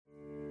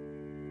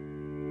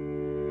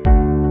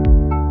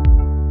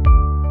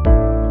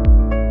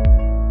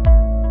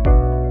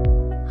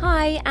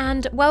Hi,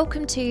 and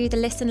welcome to the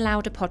Listen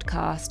Louder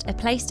podcast, a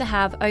place to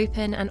have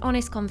open and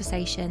honest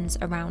conversations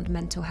around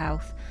mental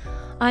health.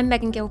 I'm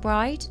Megan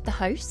Gilbride, the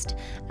host,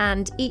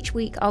 and each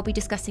week I'll be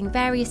discussing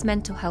various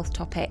mental health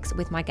topics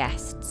with my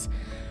guests.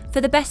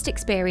 For the best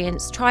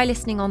experience, try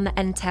listening on the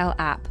Entale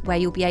app, where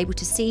you'll be able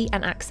to see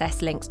and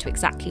access links to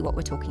exactly what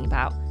we're talking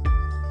about.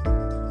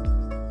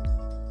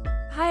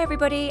 Hi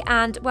everybody,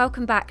 and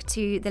welcome back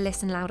to the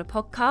Listen Louder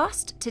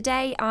podcast.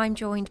 Today I'm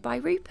joined by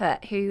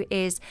Rupert, who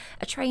is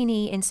a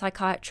trainee in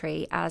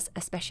psychiatry as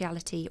a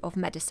speciality of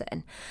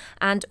medicine.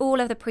 And all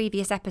of the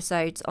previous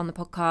episodes on the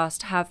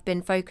podcast have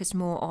been focused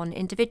more on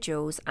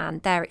individuals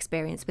and their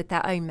experience with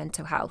their own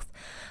mental health.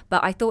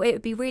 But I thought it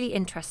would be really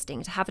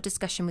interesting to have a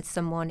discussion with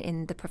someone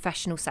in the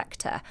professional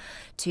sector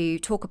to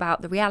talk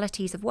about the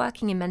realities of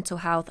working in mental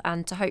health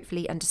and to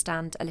hopefully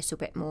understand a little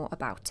bit more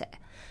about it.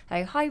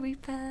 So, hi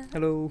Rupert.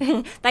 Hello.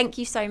 Thank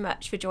you so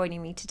much for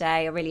joining me today.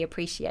 I really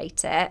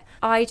appreciate it.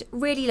 I'd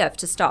really love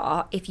to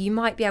start if you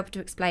might be able to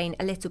explain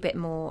a little bit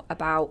more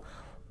about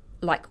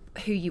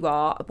who you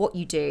are, what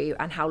you do,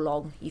 and how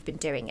long you've been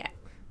doing it.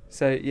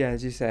 So, yeah,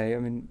 as you say,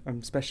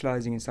 I'm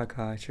specialising in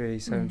psychiatry,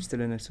 so I'm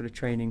still in a sort of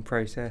training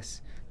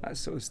process. That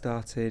sort of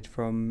started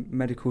from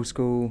medical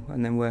school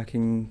and then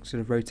working,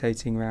 sort of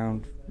rotating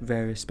around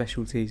various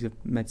specialties of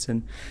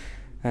medicine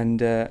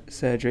and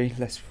surgery,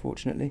 less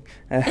fortunately.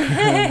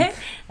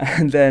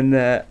 And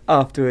then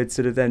afterwards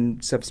sort of then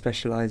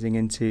subspecialising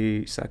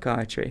into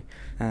psychiatry.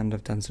 And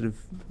I've done sort of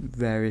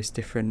various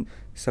different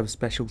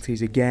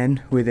subspecialties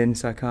again within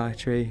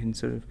psychiatry, and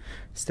sort of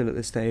still at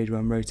the stage where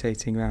I'm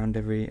rotating around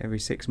every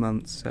 6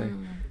 months. So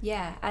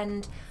Yeah,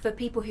 and for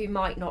people who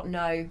might not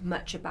know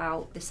much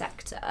about the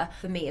sector,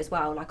 for me as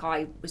well,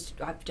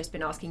 I've just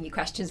been asking you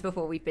questions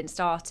before we've been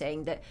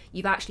starting, that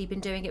you've actually been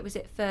doing it, was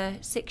it for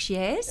 6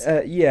 years?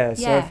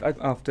 So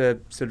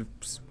after sort of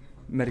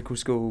medical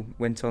school,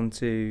 went on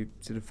to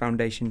sort of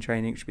foundation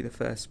training, which would be the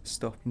first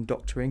stop in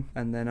doctoring,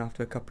 and then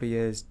after a couple of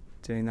years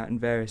doing that in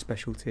various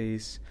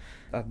specialties,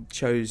 I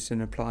chose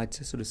and applied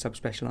to sort of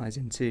subspecialise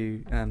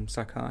into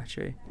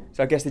psychiatry.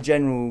 So I guess the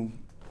general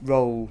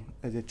role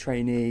as a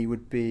trainee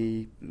would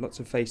be lots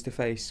of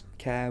face-to-face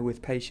care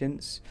with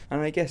patients,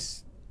 and I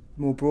guess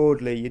more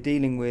broadly you're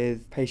dealing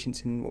with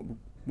patients in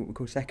what we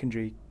call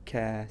secondary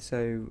care.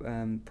 So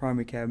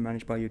primary care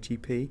managed by your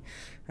GP,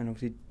 and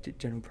obviously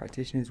general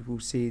practitioners will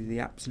see the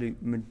absolute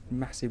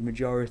massive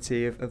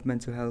majority of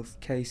mental health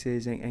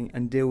cases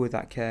and deal with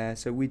that care.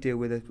 So we deal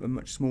with a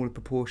much smaller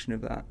proportion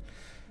of that,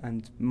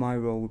 and my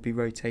role would be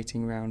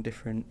rotating around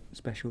different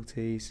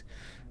specialties,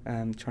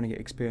 trying to get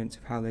experience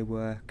of how they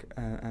work,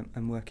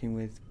 and working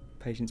with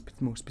patients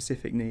with more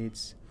specific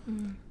needs.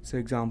 So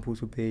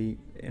examples would be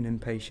an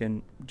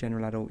inpatient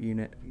general adult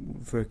unit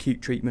for acute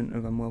treatment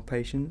of unwell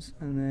patients,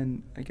 and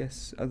then I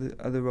guess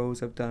other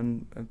roles I've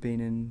done have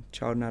been in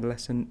child and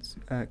adolescent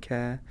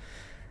care,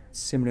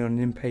 similarly on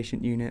an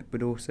inpatient unit,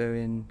 but also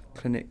in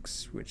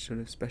clinics which sort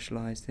of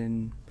specialised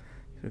in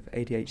sort of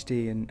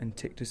ADHD and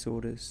tic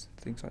disorders,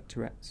 things like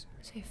Tourette's.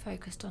 So you're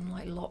focused on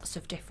lots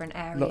of different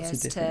areas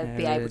to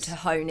be able to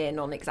hone in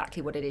on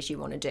exactly what it is you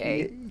want to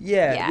do.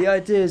 Yeah, the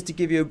idea is to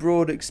give you a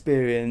broad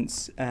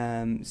experience,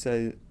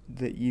 so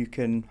that you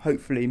can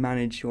hopefully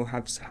manage or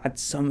have had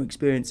some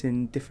experience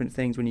in different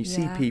things when you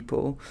see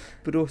people,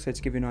 but also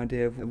to give you an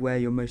idea of where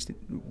you're most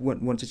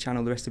want to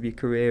channel the rest of your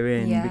career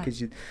in,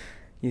 because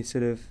you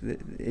sort of,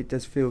 it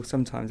does feel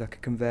sometimes like a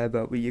conveyor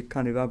belt, but you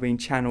kind of are being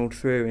channeled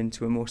through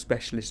into a more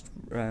specialist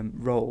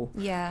role.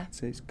 Yeah.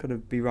 So it's got to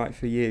be right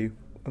for you.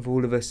 Of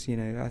all of us,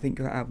 I think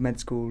out of med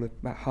school,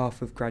 about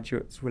half of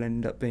graduates will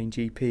end up being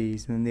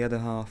GPs, and then the other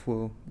half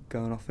will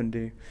go off and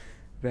do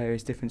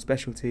various different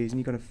specialties, and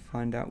you've got to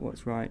find out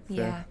what's right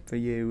for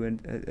you,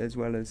 and as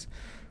well as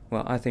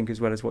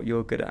what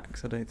you're good at.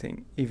 Because I don't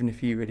think, even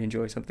if you really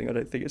enjoy something, I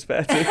don't think it's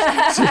fair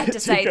to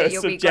say that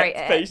you'll be great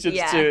at it.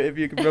 Patients to it if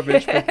you can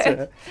rubbish.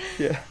 But,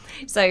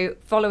 So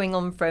following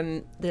on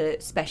from the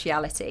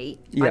speciality,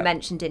 I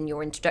mentioned in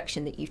your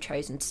introduction that you've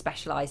chosen to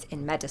specialise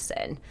in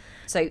medicine.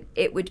 So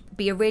it would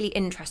be a really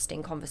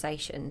interesting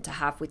conversation to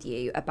have with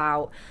you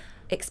about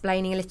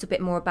explaining a little bit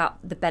more about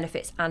the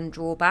benefits and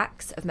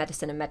drawbacks of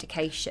medicine and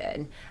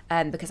medication,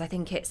 because I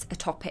think it's a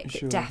topic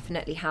that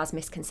definitely has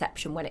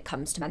misconception when it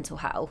comes to mental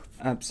health.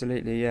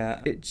 Absolutely,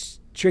 yeah. It's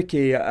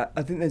tricky. I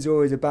think there's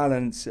always a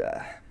balance.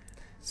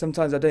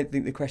 Sometimes I don't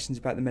think the question's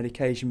about the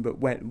medication, but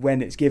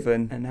when it's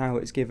given and how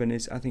it's given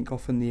is, I think,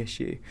 often the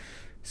issue.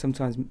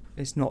 Sometimes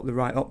it's not the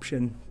right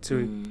option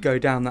to go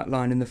down that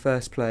line in the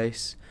first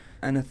place,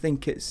 and I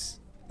think it's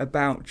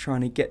about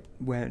trying to get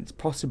where it's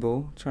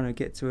possible, trying to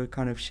get to a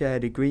kind of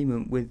shared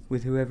agreement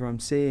with whoever I'm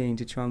seeing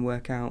to try and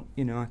work out,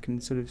 I can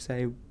sort of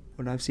say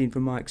what I've seen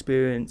from my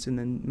experience and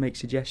then make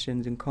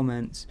suggestions and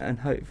comments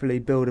and hopefully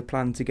build a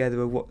plan together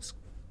of what's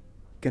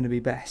going to be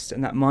best.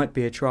 And that might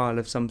be a trial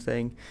of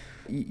something.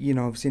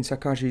 Obviously in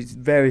psychiatry, there's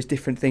various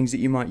different things that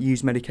you might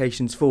use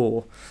medications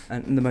for,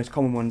 and the most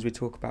common ones we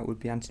talk about would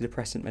be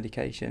antidepressant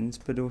medications,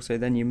 but also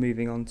then you're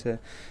moving on to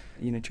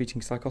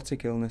treating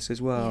psychotic illness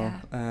as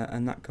well,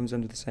 and that comes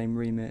under the same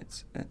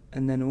remit.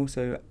 And then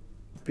also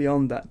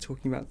beyond that,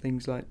 talking about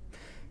things like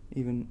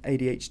even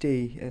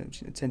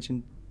ADHD,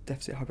 attention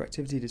deficit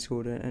hyperactivity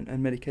disorder,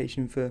 and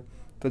medication for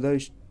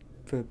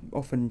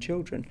often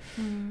children.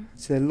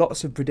 So there are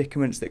lots of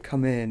predicaments that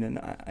come in, and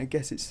I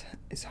guess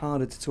it's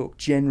harder to talk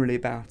generally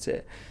about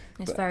it.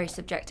 It's very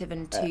subjective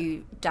and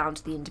down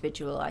to the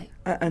individual,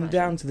 and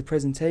down to the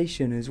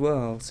presentation as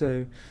well.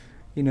 So,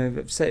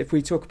 say if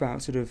we talk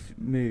about sort of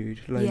low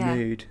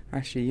mood,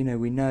 actually,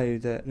 we know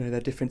that there are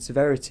different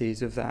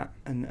severities of that,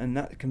 and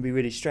that can be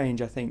really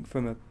strange, I think,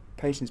 from a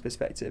patient's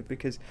perspective,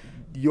 because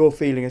you're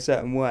feeling a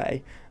certain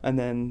way, and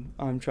then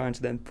I'm trying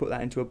to then put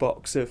that into a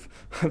box of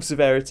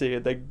severity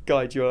and then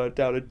guide you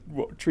down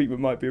what treatment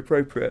might be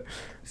appropriate.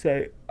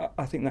 So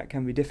I think that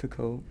can be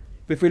difficult.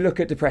 But if we look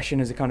at depression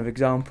as a kind of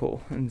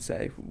example and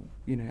say,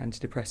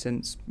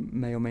 antidepressants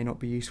may or may not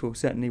be useful,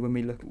 certainly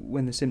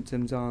when the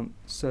symptoms aren't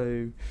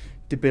so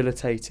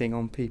debilitating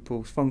on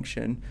people's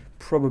function,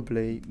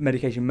 probably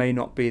medication may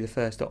not be the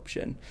first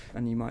option,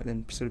 and you might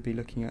then sort of be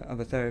looking at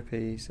other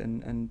therapies,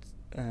 and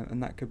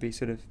that could be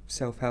sort of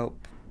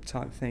self-help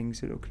type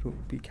things. It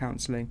could be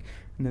counselling,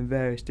 and then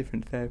various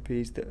different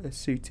therapies that are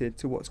suited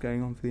to what's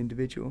going on for the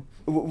individual.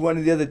 One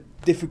of the other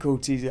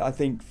difficulties, I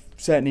think,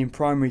 certainly in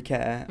primary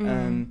care,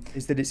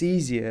 is that it's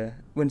easier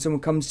when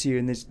someone comes to you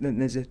and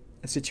there's a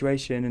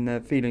situation and they're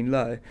feeling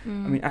low. I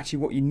mean, actually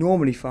what you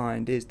normally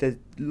find is there's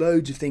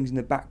loads of things in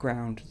the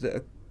background that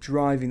are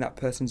driving that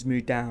person's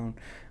mood down,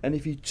 and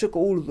if you took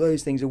all of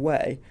those things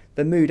away,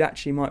 the mood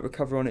actually might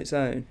recover on its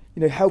own.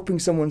 Helping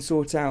someone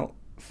sort out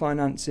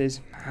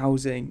finances,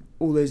 housing,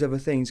 all those other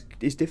things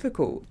is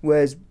difficult,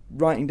 whereas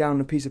writing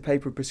down a piece of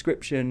paper, a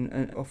prescription,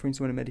 and offering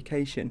someone a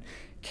medication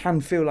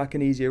can feel like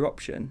an easier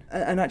option.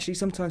 And actually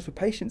sometimes for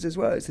patients as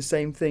well, it's the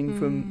same thing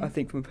from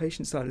a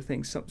patient side of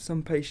things.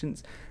 Some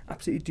patients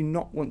absolutely do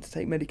not want to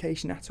take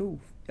medication at all,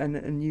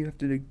 and you have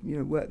to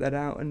work that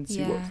out and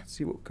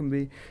see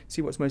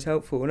what's most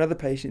helpful. And other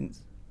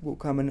patients will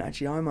come, and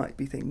actually I might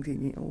be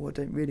thinking, I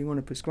don't really want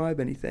to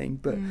prescribe anything,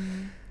 but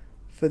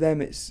for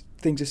them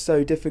things are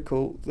so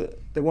difficult that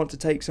they want to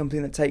take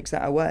something that takes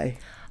that away.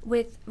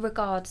 With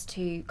regards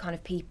to kind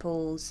of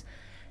people's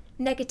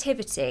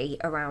negativity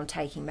around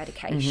taking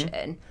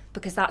medication,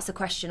 because that's a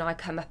question I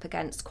come up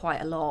against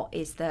quite a lot,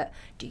 is that,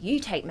 do you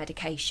take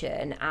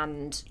medication,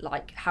 and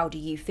how do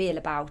you feel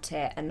about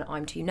it, and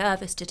I'm too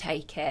nervous to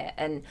take it,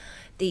 and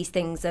these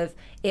things of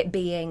it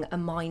being a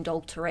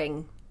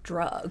mind-altering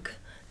drug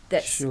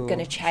that's going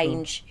to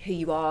change who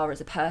you are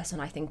as a person,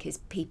 I think is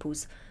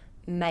people's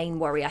main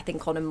worry, I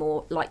think, on a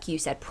more, like you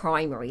said,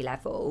 primary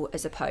level,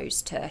 as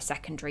opposed to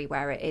secondary,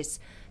 where it is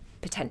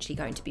potentially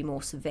going to be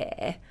more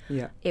severe.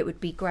 It would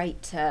be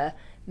great to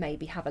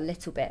maybe have a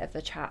little bit of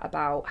a chat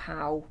about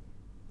how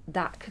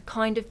that could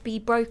kind of be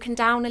broken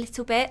down a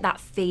little bit,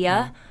 that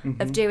fear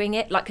of doing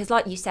it, because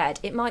like you said,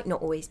 it might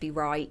not always be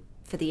right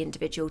for the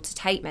individual to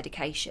take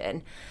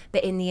medication,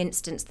 but in the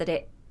instance that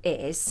it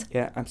is,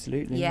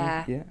 absolutely,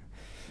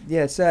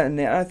 yeah,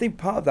 certainly. I think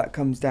part of that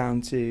comes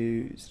down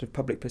to sort of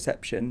public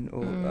perception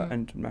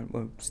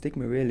and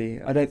stigma, really.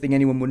 I don't think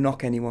anyone would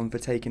knock anyone for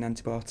taking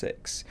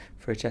antibiotics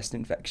for a chest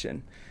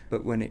infection,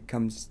 but when it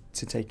comes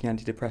to taking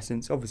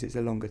antidepressants, obviously it's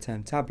a longer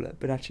term tablet,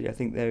 but actually I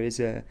think there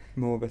is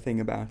more of a thing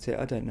about it.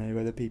 I don't know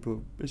whether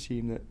people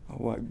assume that,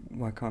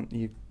 why can't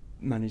you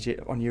manage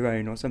it on your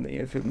own or something,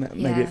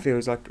 maybe it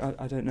feels like,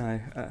 I don't know.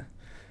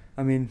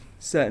 I mean,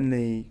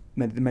 certainly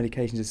the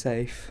medications are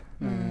safe.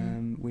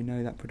 We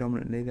know that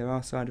predominantly. There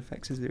are side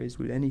effects, as there is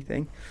with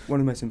anything. One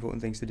of the most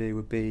important things to do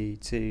would be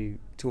to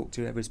talk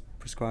to whoever's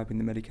prescribing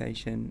the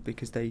medication,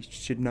 because they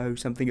should know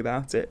something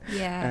about it.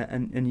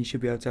 And you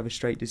should be able to have a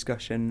straight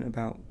discussion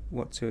about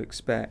what to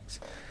expect.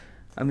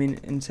 I mean,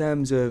 in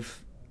terms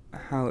of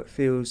how it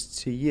feels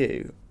to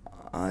you,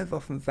 I've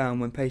often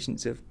found when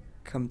patients have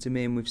come to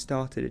me and we've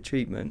started a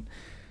treatment,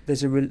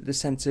 there's the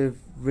sense of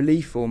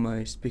relief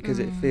almost, because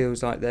it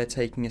feels like they're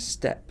taking a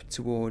step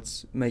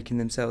towards making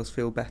themselves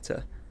feel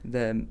better.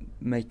 They're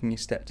making a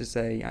step to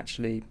say,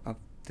 actually, I've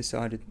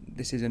decided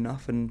this is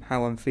enough and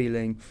how I'm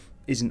feeling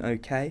isn't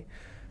okay.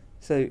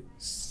 So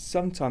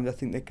sometimes I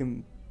think there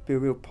can be a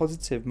real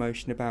positive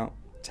motion about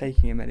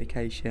taking a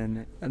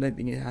medication. I don't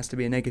think it has to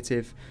be a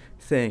negative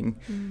thing.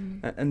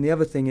 And the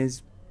other thing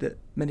is that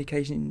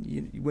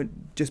medication,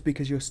 just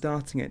because you're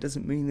starting it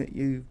doesn't mean that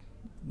you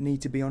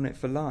need to be on it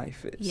for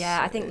life.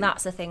 I think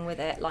that's the thing with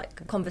it,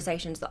 like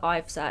conversations that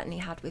I've certainly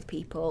had with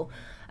people,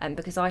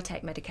 because I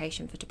take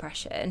medication for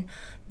depression,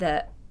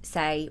 that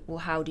say, well,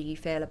 how do you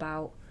feel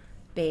about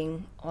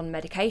being on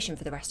medication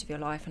for the rest of your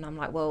life? And I'm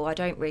like, well, I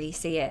don't really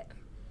see it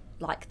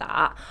like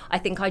that. I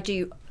think I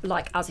do,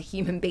 as a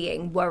human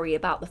being, worry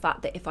about the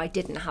fact that if I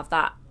didn't have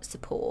that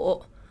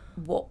support,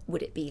 what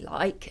would it be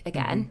like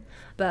again?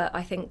 But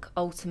I think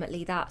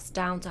ultimately that's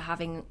down to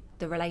having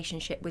the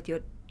relationship with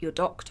your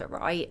doctor,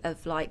 right,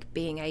 of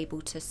being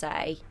able to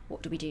say,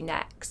 what do we do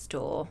next?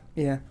 Or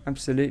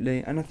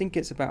absolutely. And I think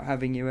it's about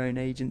having your own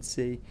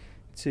agency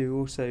to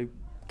also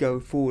go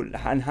forward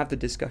and have the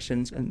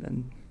discussions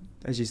and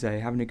as you say,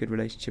 having a good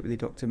relationship with your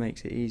doctor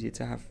makes it easier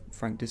to have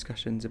frank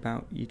discussions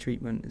about your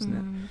treatment, isn't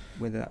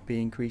it? Whether that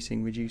be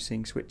increasing,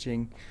 reducing,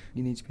 switching,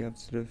 you need to be able to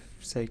sort of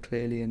say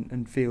clearly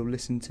and feel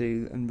listened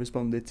to and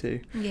responded to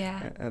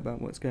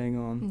about what's going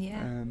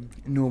on.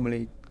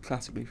 Normally,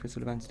 classically for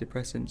sort of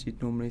antidepressants,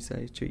 you'd normally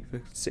say treat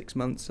for 6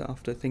 months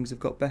after things have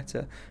got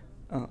better,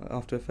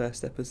 after a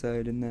first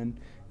episode, and then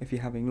if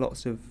you're having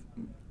lots of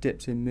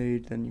dips in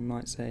mood, then you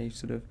might say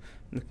sort of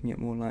looking at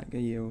more like a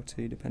year or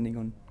two, depending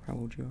on how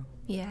old you are.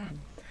 Yeah.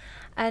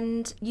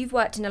 And you've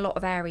worked in a lot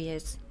of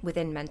areas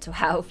within mental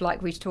health,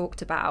 like we've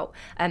talked about,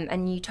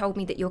 and you told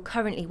me that you're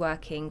currently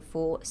working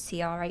for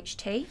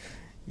CRHT.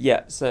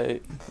 Yeah, so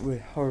we're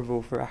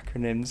horrible for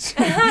acronyms.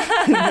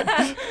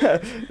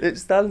 It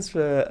stands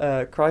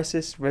for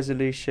Crisis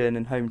Resolution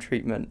and Home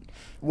Treatment.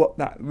 What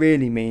that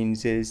really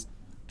means is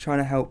trying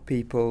to help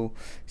people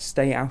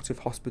stay out of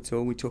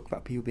hospital. We talk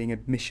about people being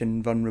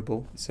admission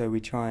vulnerable, so we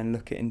try and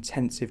look at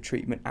intensive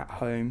treatment at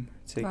home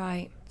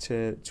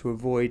to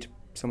avoid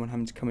someone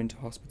having to come into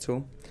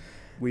hospital.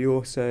 We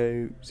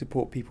also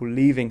support people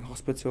leaving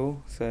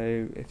hospital,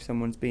 so if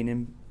someone's been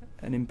an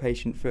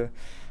inpatient for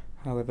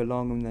however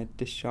long and they're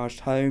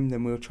discharged home,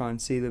 then we'll try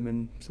and see them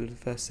in sort of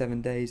the first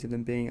 7 days of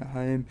them being at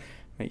home,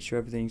 make sure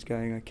everything's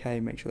going okay,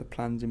 make sure the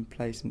plan's in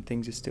place and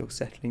things are still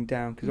settling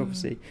down, because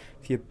obviously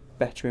if you're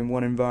better in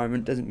one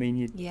environment doesn't mean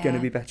you're going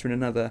to be better in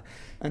another.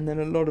 And then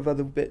a lot of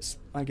other bits,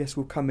 I guess,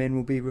 will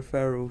be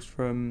referrals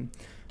from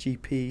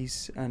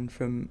GPs and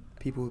from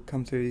people who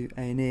come through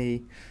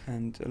A&E,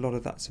 and a lot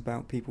of that's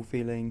about people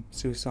feeling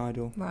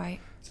suicidal. Right.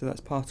 So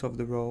that's part of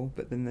the role,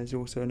 but then there's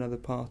also another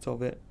part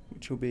of it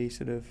which will be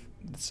sort of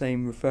the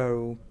same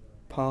referral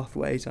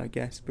pathways, I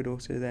guess, but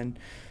also then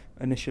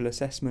initial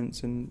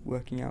assessments and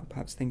working out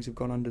perhaps things have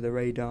gone under the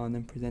radar and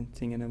then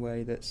presenting in a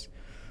way that's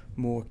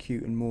more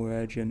acute and more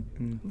urgent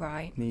and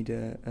need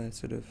a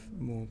sort of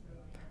more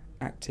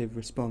active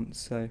response.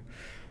 So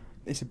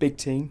it's a big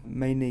team,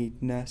 mainly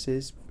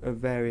nurses of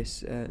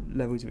various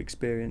levels of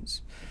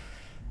experience,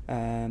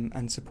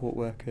 and support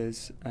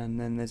workers, and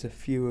then there's a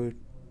few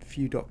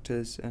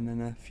doctors and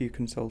then a few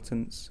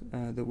consultants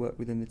that work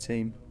within the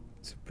team.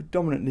 It's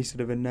predominantly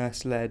sort of a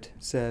nurse-led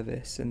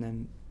service, and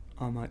then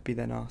I might be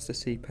then asked to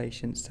see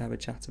patients to have a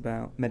chat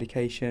about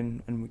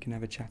medication, and we can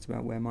have a chat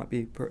about where might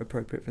be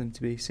appropriate for them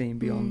to be seen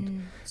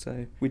beyond.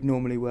 So we'd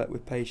normally work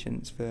with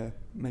patients for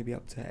maybe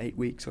up to 8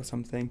 weeks or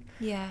something.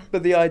 Yeah.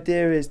 But the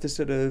idea is to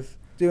sort of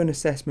do an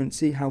assessment,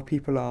 see how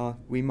people are.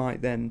 We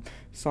might then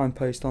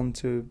signpost on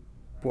to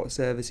what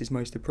service is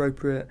most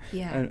appropriate,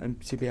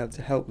 and to be able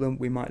to help them.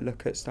 We might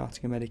look at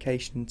starting a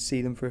medication,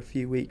 see them for a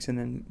few weeks, and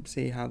then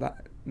see how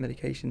that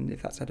medication,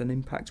 if that's had an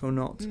impact or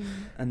not.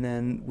 And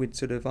then we'd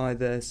sort of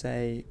either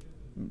say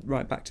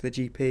right back to the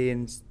GP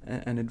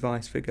and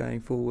advice for going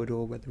forward,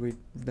 or whether we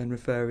then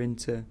refer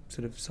into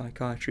sort of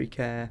psychiatry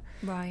care,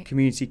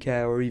 community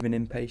care, or even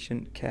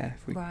inpatient care.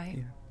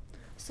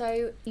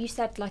 So you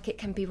said like it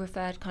can be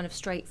referred kind of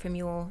straight from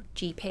your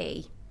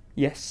GP.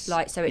 Yes.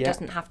 So it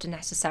doesn't have to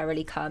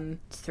necessarily come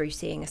through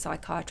seeing a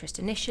psychiatrist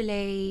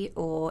initially,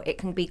 or it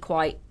can be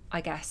quite,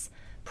 I guess,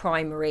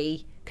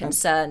 primary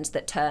concerns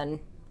that turn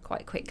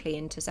quite quickly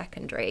into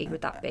secondary.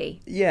 Would that be?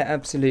 Yeah,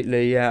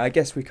 absolutely. Yeah, I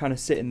guess we kind of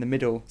sit in the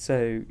middle.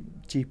 So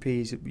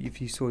GPs, if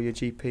you saw your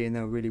GP and they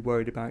were really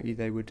worried about you,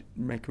 they would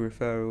make a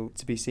referral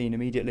to be seen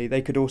immediately.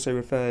 They could also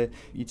refer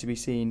you to be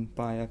seen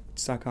by a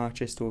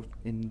psychiatrist or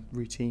in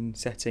routine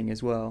setting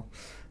as well.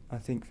 I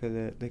think for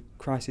the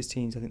crisis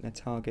teams, I think their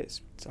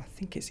targets, I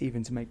think it's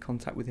even to make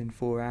contact within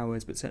 4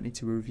 hours, but certainly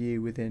to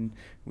review within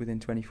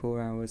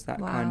 24 hours, that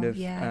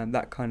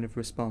kind of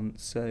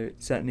response. So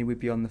certainly we'd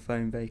be on the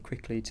phone very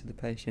quickly to the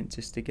patient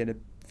just to get a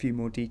few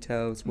more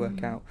details,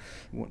 work out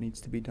what needs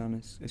to be done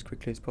as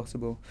quickly as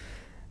possible.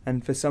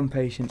 And for some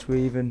patients,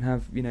 we even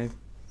have,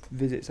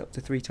 visits up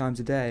to 3 times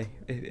a day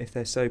if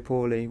they're so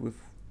poorly.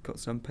 We've got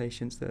some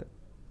patients that are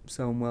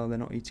so unwell they're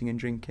not eating and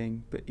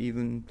drinking, but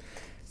even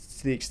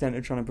to the extent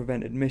of trying to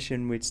prevent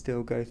admission, we'd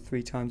still go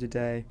 3 times a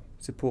day,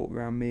 support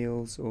around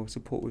meals or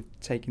support with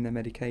taking their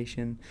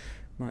medication.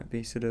 Might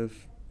be sort of,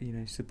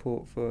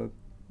 support for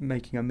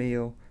making a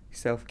meal,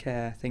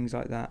 self-care, things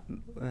like that.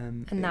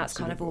 And that's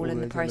kind of all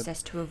in the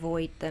process to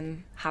avoid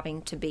them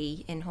having to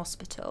be in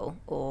hospital,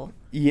 or?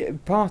 Yeah,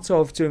 part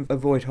of to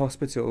avoid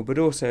hospital, but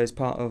also as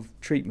part of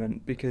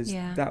treatment, because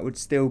that would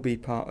still be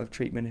part of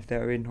treatment if they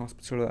were in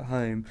hospital or at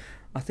home.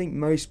 I think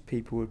most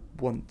people would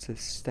want to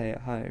stay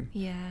at home.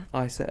 Yeah.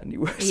 I certainly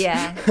would.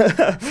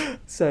 Yeah.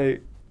 So,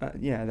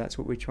 that's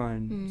what we try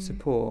and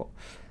support.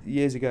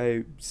 Years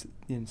ago,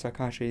 in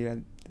psychiatry, I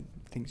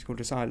think it's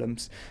called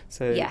asylums.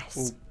 So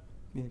all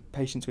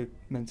patients with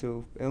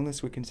mental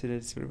illness were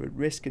considered sort of at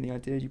risk, and the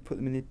idea you put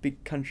them in the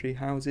big country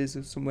houses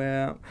or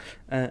somewhere out,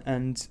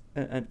 and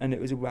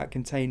it was about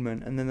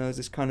containment. And then there was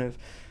this kind of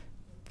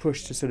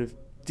push to sort of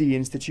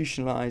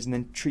deinstitutionalise and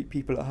then treat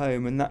people at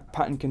home, and that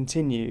pattern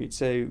continued.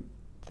 So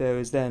there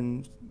was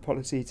then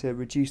policy to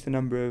reduce the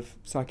number of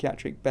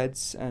psychiatric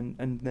beds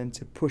and then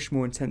to push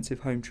more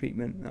intensive home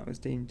treatment. That was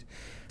deemed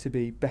to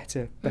be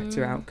better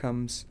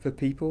outcomes for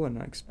people, and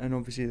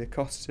obviously the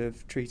costs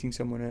of treating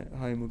someone at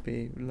home would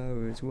be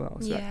lower as well.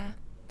 So that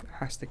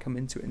has to come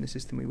into it in the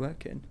system we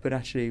work in. But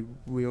actually,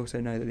 we also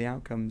know that the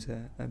outcomes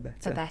are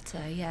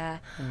better. Yeah.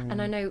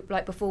 And I know,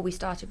 like, before we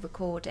started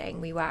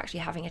recording, we were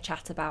actually having a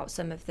chat about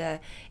some of the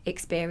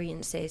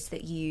experiences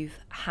that you've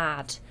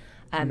had.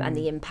 And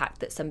the impact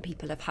that some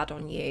people have had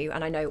on you.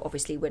 And I know,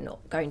 obviously, we're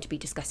not going to be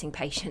discussing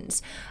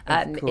patients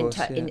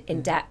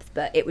in depth,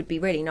 but it would be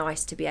really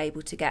nice to be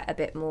able to get a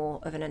bit more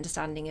of an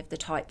understanding of the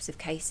types of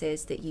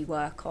cases that you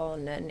work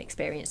on and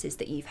experiences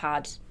that you've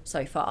had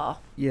so far.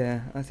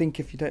 Yeah, I think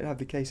if you don't have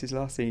the cases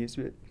lasting, it's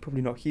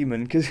probably not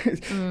human, because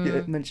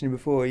mentioning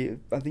before,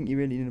 I think you're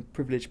really in a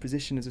privileged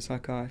position as a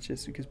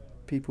psychiatrist, because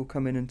people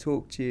come in and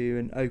talk to you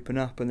and open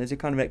up, and there's a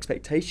kind of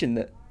expectation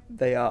that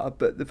they are,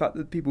 but the fact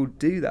that people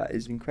do that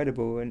is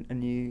incredible,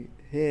 and you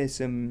hear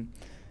some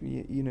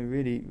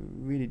really,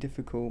 really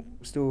difficult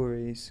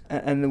stories,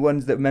 and the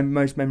ones that are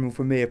most memorable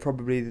for me are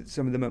probably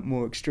some of them are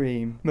more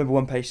extreme. I remember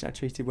one patient I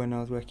treated when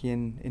I was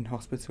working in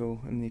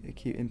hospital in the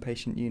acute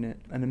inpatient unit,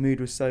 and the mood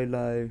was so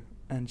low,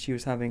 and she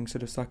was having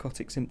sort of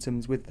psychotic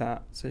symptoms with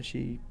that, so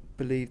she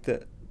believed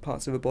that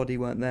parts of her body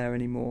weren't there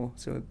anymore,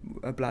 so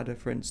a bladder,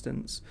 for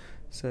instance.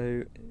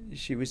 So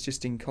she was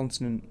just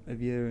incontinent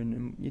of urine,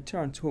 and you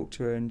try and talk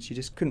to her and she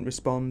just couldn't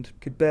respond,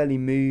 could barely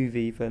move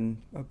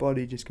even, her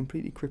body just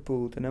completely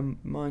crippled, and her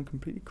mind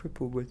completely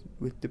crippled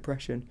with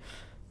depression.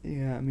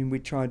 Yeah, I mean, we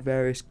tried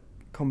various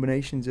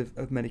combinations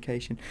of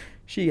medication.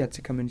 She had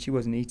to come in, she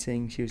wasn't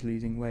eating, she was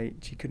losing weight,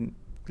 she couldn't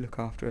look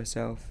after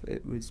herself.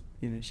 It was,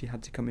 she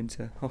had to come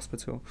into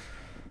hospital.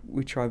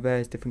 We tried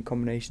various different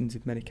combinations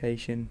of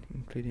medication,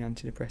 including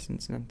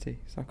antidepressants and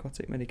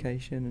antipsychotic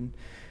medication, and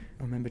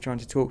I remember trying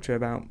to talk to her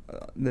about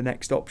the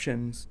next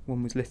options.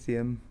 One was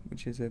lithium,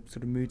 which is a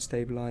sort of mood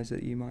stabiliser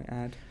that you might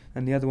add,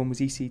 and the other one was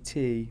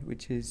ECT,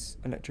 which is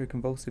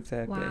electroconvulsive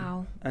therapy.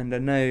 Wow. And I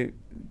know,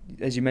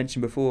 as you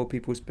mentioned before,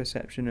 people's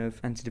perception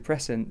of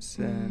antidepressants,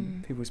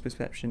 people's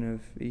perception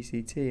of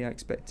ECT, I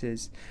expect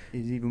is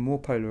even more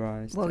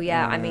polarised. Well,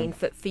 yeah, I mean,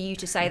 for you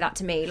to say that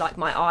to me, like,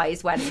 my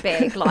eyes went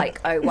big, like,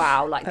 oh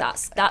wow, like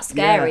that's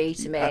scary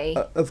to me.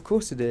 Of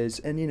course it is,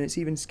 and it's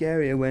even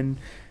scarier when,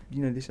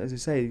 this, as I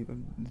say,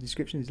 the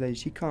description of this lady,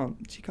 she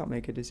can't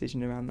make a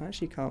decision around that.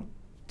 She can't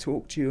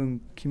talk to you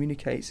and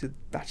communicate, so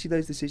actually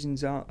those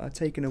decisions are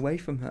taken away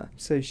from her.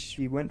 So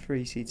she went for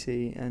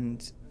ECT,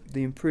 and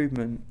the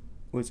improvement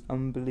was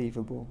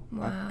unbelievable.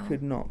 Wow. I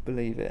could not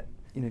believe it.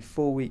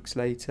 4 weeks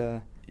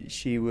later,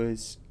 she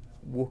was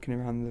walking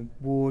around the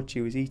ward, she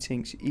was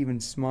eating,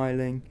 even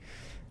smiling,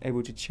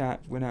 able to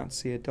chat, went out to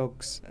see her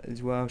dogs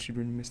as well. She'd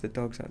really missed the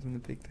dogs, that was one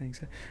of the big things.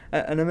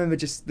 And I remember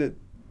just that,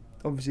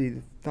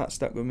 obviously that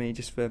stuck with me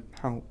just for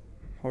how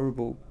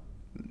horrible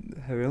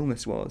her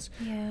illness was,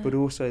 but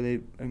also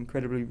the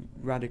incredibly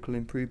radical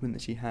improvement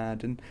that she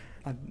had. And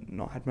I'd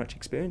not had much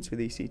experience with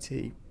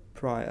ECT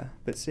prior,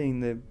 but seeing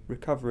the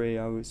recovery,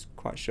 I was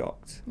quite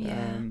shocked.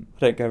 I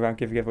don't go around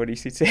giving everyone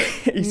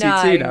ECT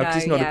now, because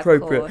it's not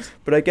appropriate,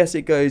 but I guess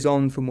it goes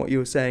on from what you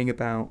were saying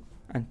about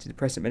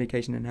antidepressant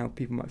medication and how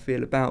people might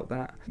feel about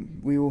that.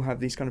 We all have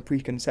these kind of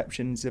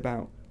preconceptions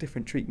about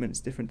different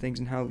treatments, different things,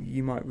 and how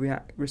you might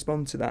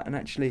respond to that, and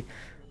actually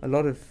a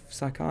lot of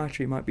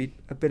psychiatry might be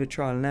a bit of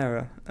trial and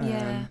error.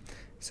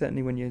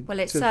 Certainly when you're... Well,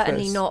 it's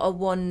certainly not a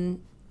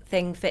one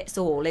thing fits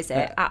all, is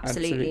it?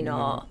 Absolutely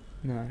not.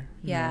 No.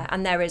 Yeah,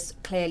 and there is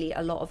clearly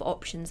a lot of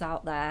options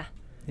out there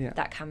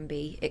that can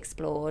be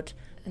explored,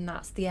 and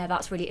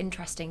that's really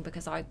interesting,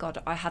 because I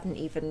hadn't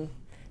even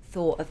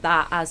thought of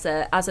that as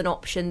an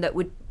option that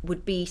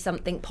would be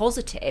something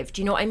positive.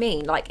 Do you know what I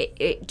mean? Like,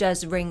 it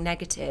does ring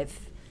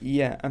negative.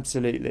 Yeah,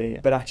 absolutely.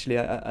 But actually,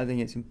 I think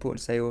it's important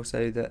to say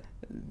also that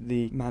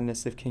the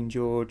Madness of King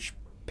George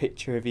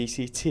picture of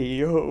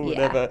ECT or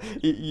whatever,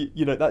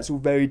 that's all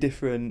very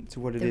different to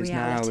what it is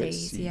now.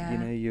 It's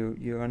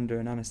you're under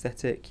an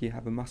anaesthetic, you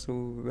have a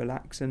muscle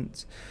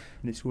relaxant,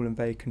 and it's all in a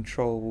very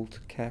controlled,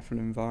 careful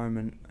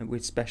environment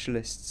with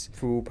specialists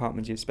for all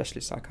departments. You have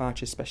specialist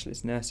psychiatrists,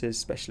 specialist nurses,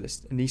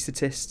 specialist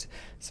anaesthetists,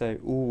 so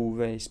all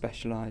very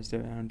specialised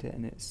around it,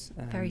 and it's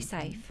very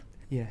safe.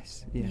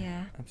 Yes,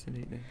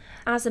 absolutely.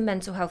 As a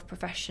mental health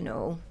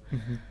professional,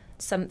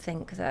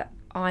 something that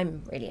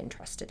I'm really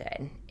interested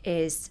in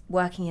is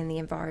working in the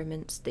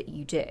environments that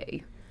you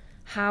do.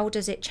 How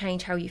does it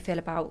change how you feel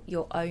about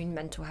your own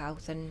mental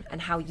health and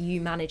how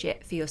you manage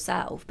it for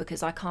yourself?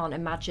 Because I can't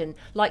imagine,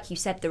 like you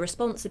said, the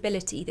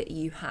responsibility that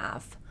you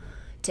have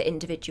to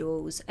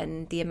individuals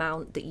and the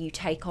amount that you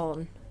take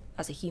on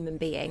as a human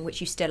being,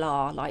 which you still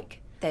are,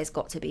 like, there's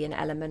got to be an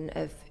element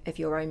of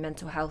your own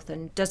mental health.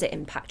 And does it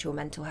impact your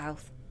mental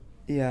health?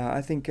 Yeah,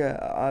 I think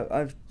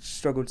I've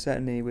struggled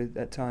certainly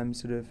at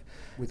times sort of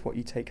with what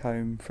you take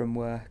home from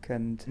work,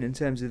 and in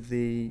terms of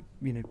the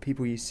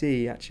people you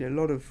see. Actually, a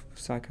lot of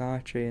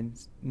psychiatry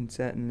and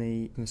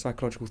certainly the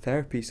psychological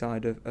therapy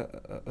side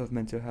of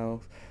mental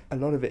health, a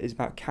lot of it is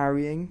about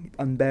carrying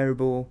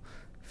unbearable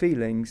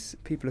feelings.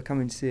 People are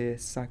coming to see a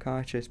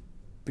psychiatrist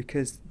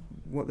because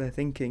what they're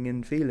thinking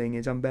and feeling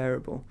is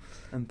unbearable.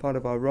 And part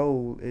of our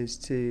role is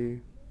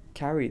to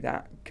carry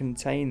that,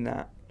 contain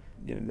that,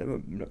 you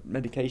know, the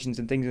medications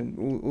and things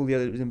and all the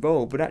others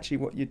involved. But actually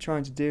what you're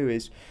trying to do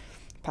is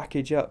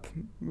package up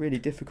really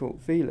difficult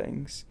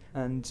feelings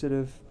and sort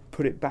of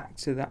put it back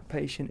to that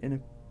patient in a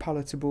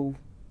palatable,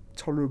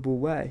 tolerable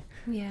way,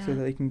 so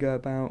that they can go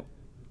about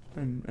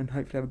and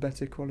hopefully have a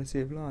better quality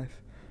of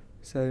life.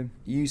 So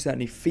you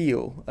certainly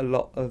feel a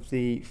lot of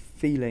the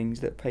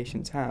feelings that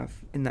patients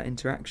have in that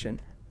interaction,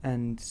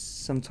 and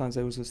sometimes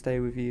they also stay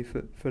with you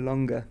for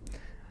longer.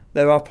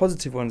 There are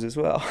positive ones as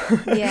well.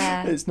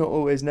 Yeah. It's not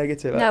always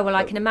negative. No, well,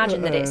 I can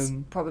imagine that it's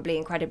probably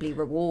incredibly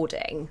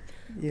rewarding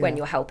when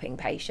you're helping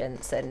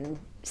patients and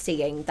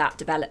seeing that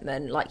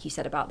development, like you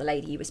said about the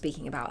lady you were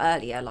speaking about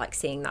earlier, like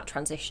seeing that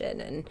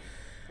transition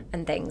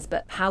and things.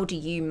 But how do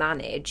you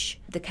manage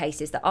the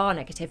cases that are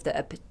negative, that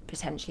are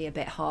potentially a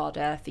bit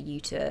harder for you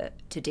to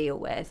deal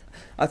with?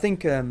 I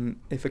think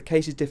if a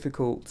case is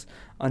difficult,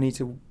 I need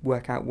to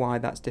work out why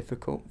that's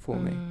difficult for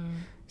me.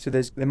 So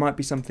there might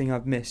be something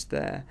I've missed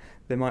there.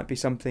 There might be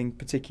something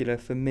particular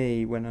for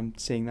me when I'm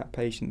seeing that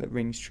patient that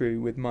rings true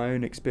with my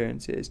own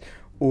experiences.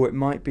 Or it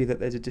might be that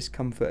there's a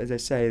discomfort, as I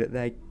say, that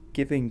they're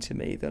giving to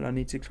me that I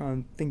need to try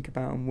and think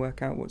about and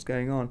work out what's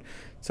going on.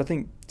 So I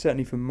think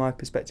certainly from my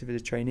perspective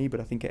as a trainee, but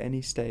I think at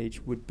any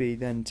stage would be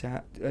then to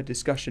have a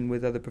discussion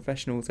with other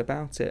professionals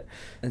about it.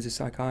 As a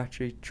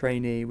psychiatry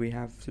trainee, we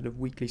have sort of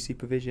weekly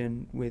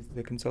supervision with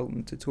the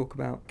consultant to talk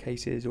about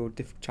cases or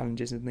different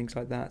challenges and things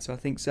like that. So I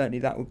think certainly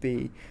that would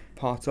be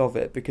part of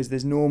it, because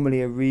there's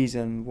normally a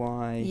reason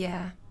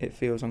why it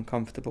feels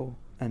uncomfortable.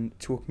 And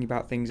talking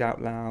about things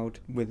out loud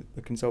with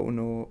a consultant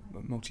or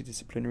a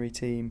multidisciplinary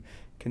team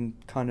can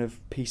kind of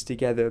piece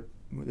together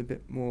with a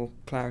bit more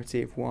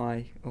clarity of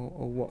why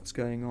or what's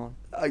going on.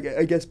 I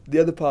guess the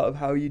other part of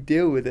how you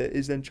deal with it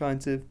is then trying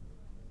to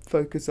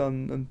focus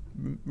on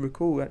and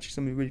recall actually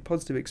some really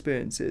positive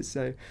experiences.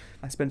 So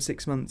I spent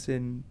 6 months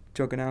in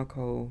drug and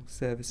alcohol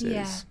services.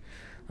 Yeah.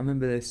 I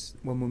remember this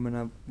one woman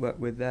I worked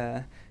with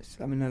there.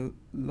 I mean, her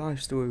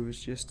life story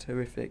was just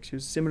horrific. She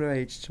was a similar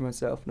age to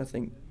myself, and I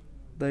think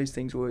those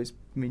things always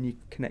mean you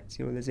connect.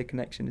 You know, there's a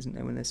connection, isn't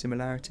there? When there's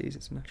similarities,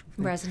 it's a natural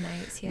thing.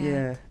 Resonates, yeah.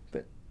 Yeah,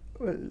 but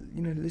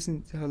you know,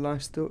 listen to her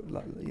life story,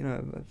 like, you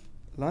know,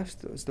 a life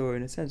story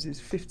in a sense. It's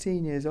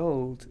 15 years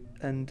old,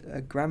 and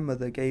a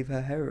grandmother gave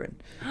her heroin,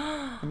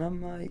 and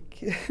I'm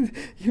like,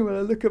 you know, when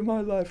I look at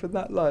my life and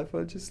that life,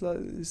 I'm just like,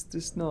 it's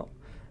just not.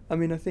 I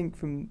mean, I think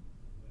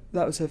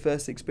that was her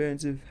first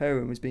experience of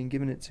heroin, was being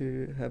given it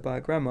to her by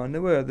a grandma, and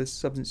there were other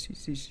substances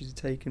she had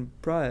taken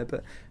prior,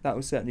 but that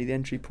was certainly the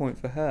entry point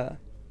for her.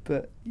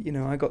 But, you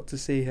know, I got to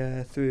see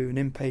her through an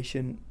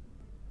inpatient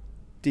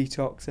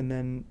detox, and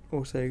then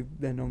also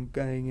then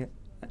ongoing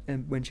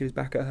when she was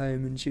back at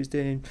home, and she was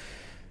doing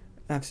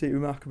absolutely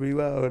remarkably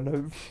well,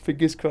 and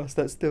fingers crossed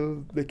that's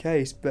still the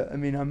case. But I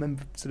mean, I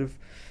remember sort of,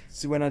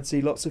 so when I'd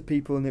see lots of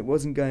people and it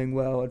wasn't going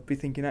well, I'd be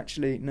thinking,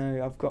 actually,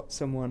 no, I've got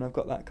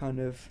that kind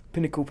of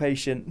pinnacle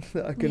patient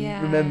that I can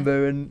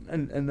remember,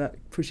 and that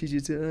pushes you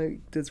to, no,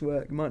 it does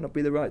work. It might not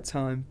be the right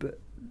time, but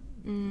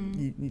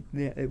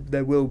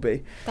there will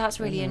be. That's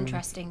really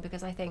interesting,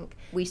 because I think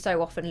we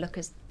so often look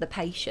as the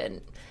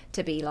patient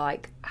to be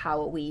like,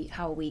 how are we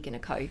going to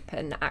cope,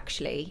 and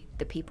actually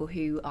the people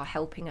who are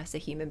helping us are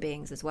human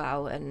beings as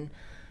well. And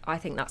I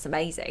think that's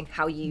amazing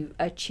how you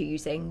are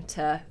choosing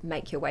to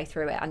make your way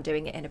through it and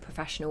doing it in a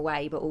professional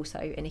way, but also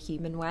in a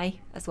human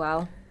way as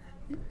well.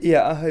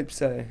 Yeah, I hope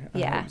so. I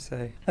hope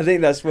so. I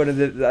think that's one of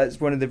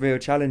the real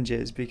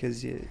challenges,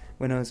 because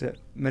when I was at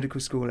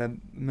medical school, I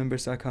remember a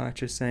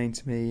psychiatrist saying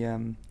to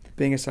me,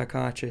 being a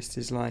psychiatrist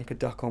is like a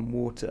duck on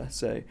water.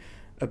 So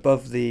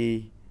above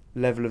the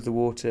level of the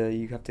water,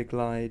 you have to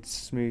glide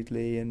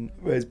smoothly, and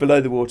whereas below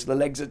the water, the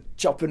legs are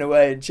chopping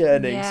away and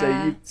churning. Yeah.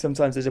 So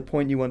sometimes there's a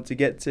point you want to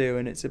get to,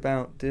 and it's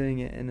about doing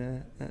it in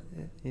a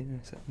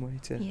certain way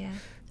to. Yeah.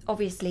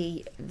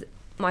 Obviously,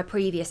 my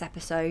previous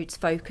episodes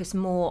focus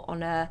more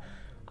on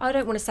I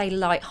don't want to say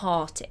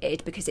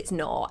light-hearted, because it's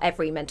not.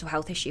 Every mental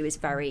health issue is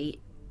very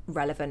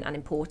relevant and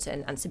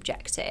important and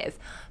subjective,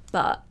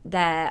 but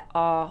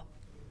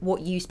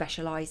what you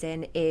specialise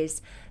in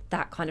is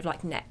that kind of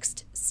like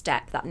next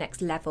step, that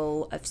next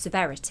level of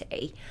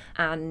severity.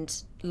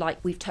 And like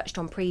we've touched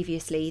on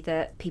previously,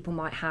 that people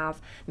might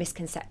have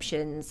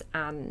misconceptions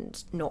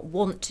and not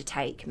want to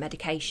take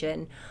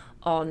medication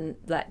on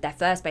their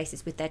first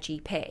basis with their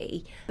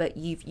GP, but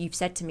you've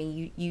said to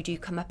me you do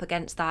come up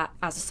against that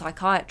as a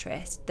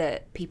psychiatrist,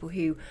 that people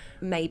who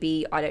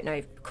maybe, I don't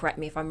know, correct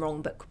me if I'm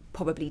wrong, but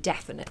probably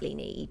definitely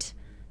need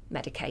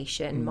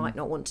medication might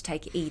not want to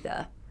take it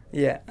either.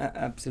 Yeah,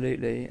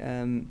 absolutely.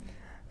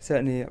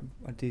 Certainly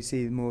I do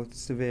see the more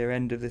severe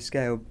end of the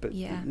scale, but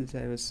as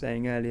I was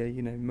saying earlier,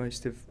 you know,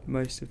 most of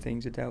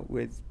things are dealt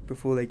with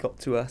before they got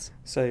to us.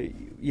 So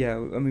yeah,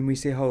 I mean, we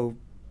see a whole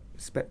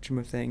spectrum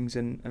of things,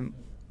 and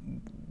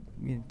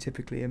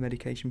typically a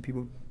medication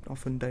people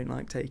often don't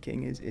like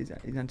taking is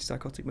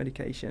antipsychotic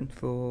medication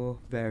for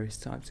various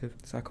types of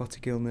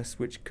psychotic illness,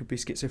 which could be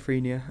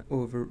schizophrenia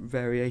or a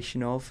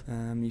variation of.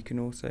 You can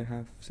also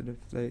have sort of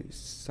those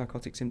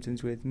psychotic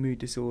symptoms with mood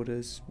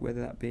disorders,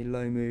 whether that be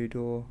low mood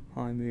or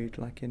high mood,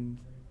 like in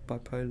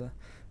bipolar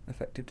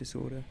affective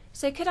disorder.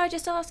 So could I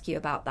just ask you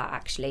about that,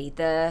 actually,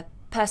 the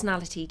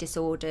personality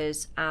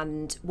disorders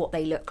and what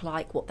they look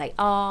like, what they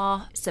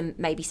are,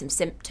 maybe some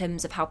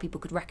symptoms of how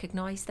people could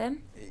recognise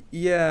them?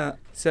 Yeah,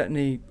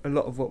 certainly a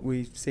lot of what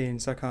we see in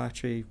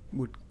psychiatry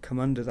would come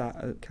under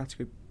that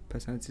category of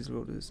personality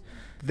disorders.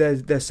 They're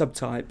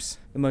subtypes.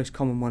 The most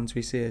common ones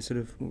we see are sort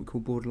of what we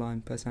call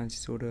borderline personality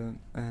disorder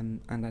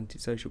and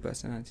antisocial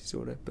personality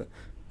disorder, but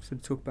sort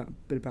of talk a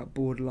bit about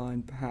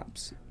borderline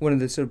perhaps. One of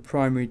the sort of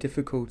primary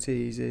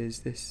difficulties is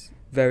this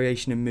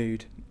variation in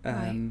mood.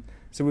 Right.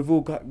 So we've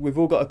all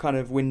got a kind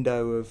of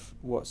window of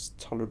what's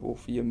tolerable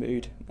for your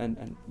mood,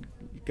 and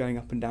going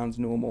up and down is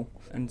normal.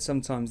 And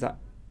sometimes that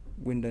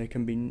window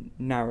can be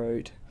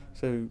narrowed.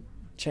 So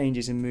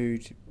changes in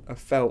mood are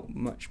felt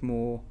much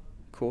more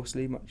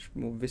coarsely, much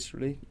more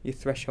viscerally. Your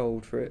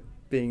threshold for it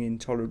being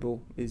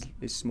intolerable is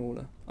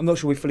smaller. I'm not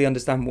sure we fully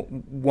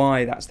understand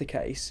why that's the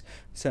case.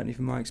 Certainly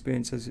from my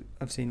experience,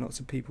 I've seen lots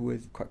of people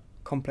with quite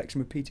complex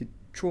and repeated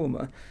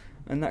trauma,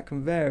 and that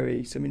can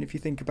vary. So I mean, if you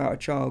think about a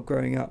child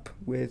growing up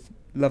with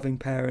loving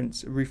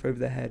parents, a roof over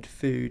their head,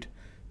 food,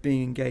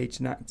 being engaged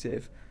and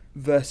active,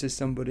 versus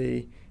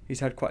somebody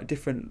who's had quite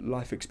different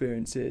life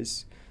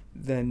experiences,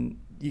 then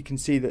you can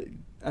see that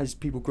as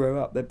people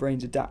grow up, their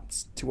brains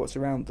adapt to what's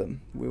around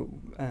them,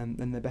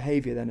 and their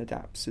behaviour then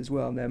adapts as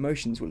well, and their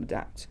emotions will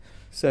adapt.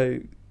 So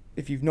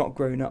if you've not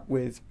grown up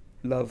with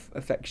love,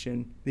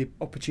 affection, the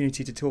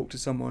opportunity to talk to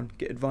someone,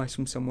 get advice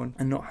from someone,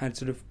 and not had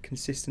sort of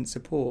consistent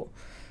support,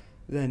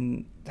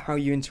 then how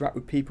you interact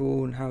with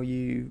people and how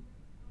you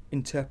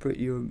interpret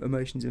your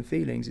emotions and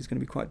feelings is going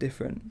to be quite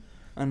different.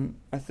 And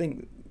I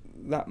think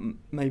that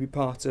may be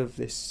part of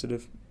this sort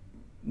of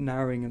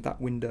narrowing of that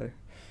window.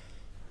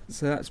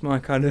 So that's my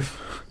kind of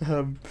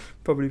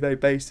probably very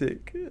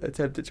basic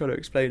attempt at trying to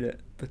explain it.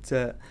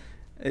 But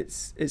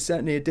it's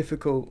certainly a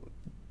difficult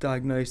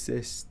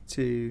diagnosis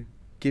to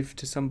give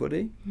to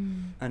somebody,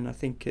 and I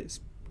think it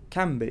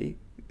can be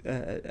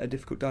a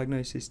difficult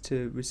diagnosis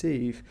to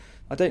receive.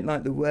 I don't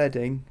like the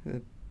wording,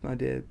 the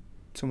idea of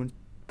someone's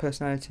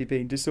personality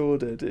being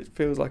disordered. It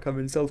feels like I'm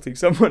insulting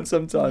someone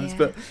sometimes,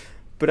 Yeah.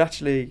 but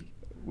actually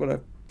what I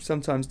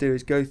sometimes do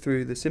is go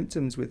through the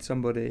symptoms with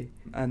somebody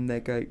and they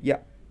go, yeah,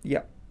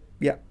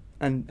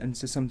 and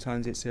so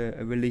sometimes it's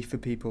a relief for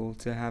people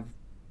to have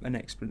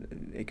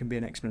it can be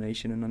an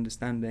explanation and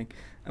understanding,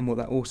 and what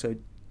that also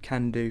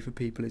can do for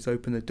people is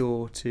open the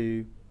door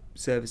to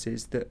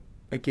services that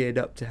are geared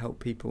up to help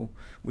people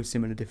with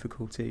similar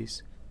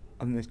difficulties.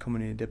 I think there's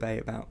commonly a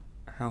debate about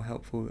how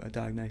helpful a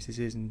diagnosis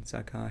is in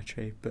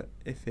psychiatry, but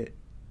if it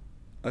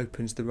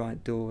opens the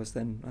right doors,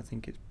 then I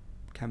think it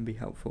can be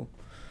helpful.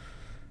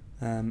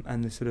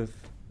 And the sort of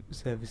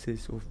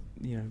services or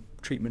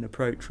treatment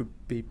approach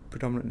would be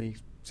predominantly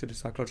sort of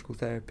psychological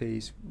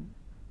therapies.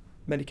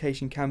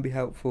 Medication can be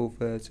helpful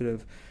for sort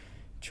of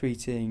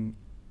treating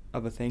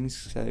other things,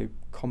 so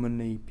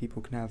commonly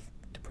people can have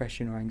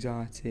depression or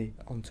anxiety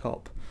on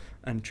top,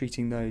 and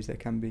treating those there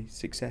can be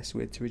success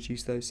with to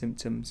reduce those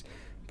symptoms,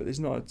 but there's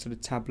not a sort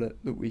of tablet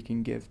that we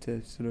can give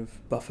to sort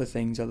of buffer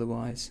things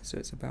otherwise. So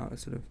it's about a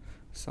sort of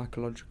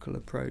psychological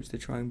approach to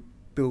try and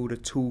build a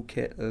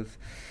toolkit of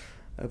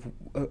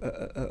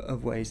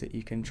ways that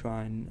you can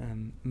try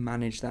and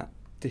manage that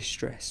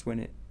distress when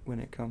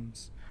it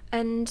comes.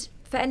 And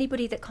for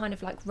anybody that kind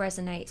of like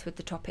resonates with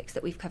the topics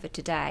that we've covered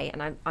today,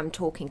 and I'm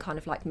talking kind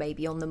of like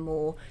maybe on the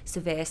more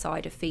severe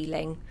side of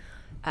feeling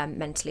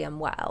mentally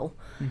unwell,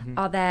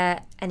 are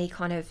there any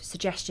kind of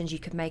suggestions you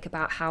could make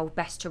about how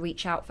best to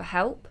reach out for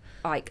help?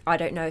 Like, I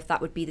don't know if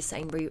that would be the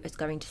same route as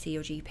going to see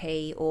your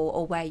GP,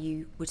 or where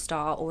you would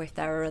start, or if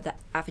there are other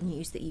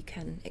avenues that you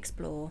can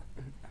explore.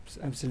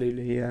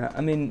 Absolutely, yeah.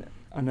 I mean,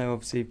 I know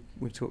obviously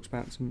we've talked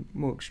about some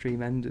more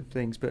extreme end of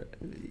things, but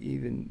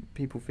even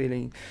people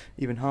feeling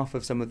even half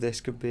of some of this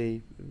could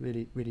be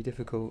really, really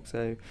difficult.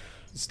 So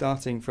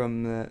starting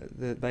from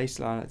the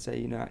baseline, I'd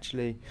say,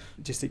 actually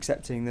just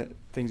accepting that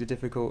things are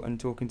difficult and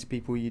talking to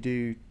people you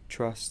do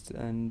trust,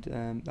 and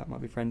that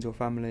might be friends or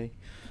family,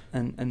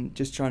 and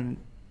just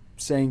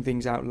saying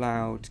things out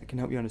loud can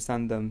help you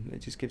understand them.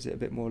 It just gives it a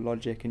bit more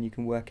logic, and you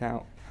can work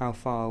out how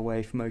far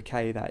away from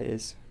okay that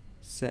is.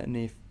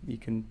 Certainly if you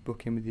can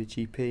book in with your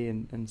GP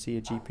and see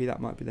your GP,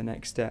 that might be the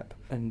next step.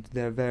 And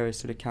there are various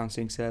sort of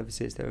counselling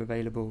services that are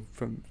available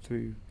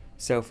through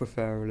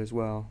self-referral as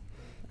well,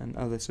 and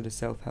other sort of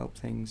self-help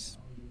things,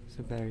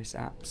 so various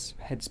apps.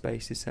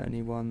 Headspace is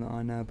certainly one that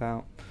I know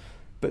about.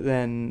 But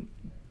then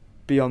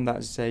beyond that,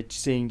 as I say,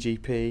 seeing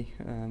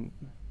GP,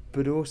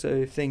 but also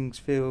if things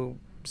feel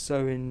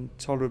so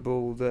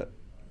intolerable that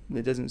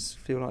it doesn't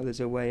feel like there's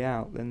a way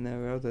out, then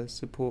there are other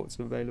supports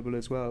available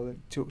as well.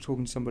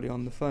 Talking to somebody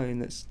on the phone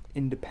that's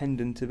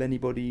independent of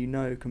anybody you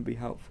know can be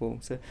helpful.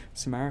 So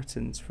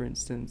Samaritans, for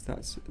instance,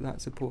 that's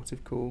that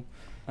supportive call.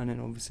 And then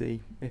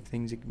obviously if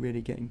things are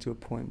really getting to a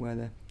point where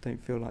they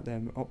don't feel like there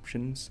are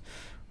options,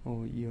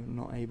 or you're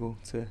not able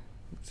to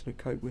sort of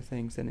cope with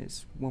things, then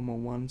it's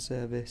 111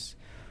 service,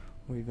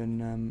 or even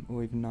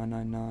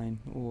 999,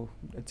 or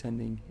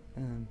attending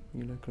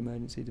your local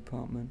emergency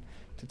department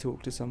to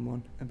talk to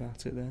someone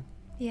about it there.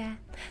 Yeah,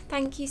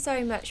 thank you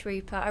so much,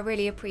 Rupert. I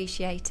really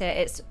appreciate it.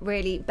 It's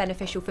really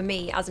beneficial for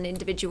me as an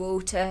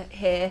individual to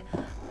hear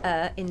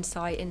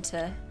insight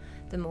into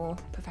the more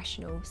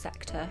professional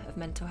sector of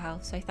mental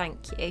health, so thank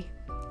you.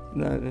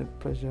 No,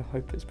 pleasure.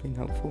 Hope it's been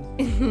helpful.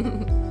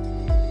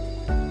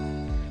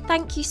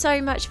 Thank you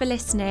so much for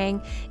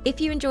listening. If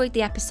you enjoyed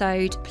the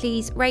episode,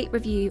 please rate,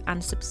 review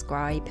and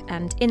subscribe.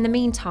 And in the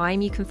meantime,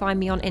 you can find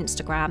me on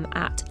Instagram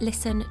at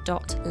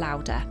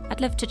listen.louder. I'd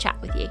love to chat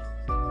with you.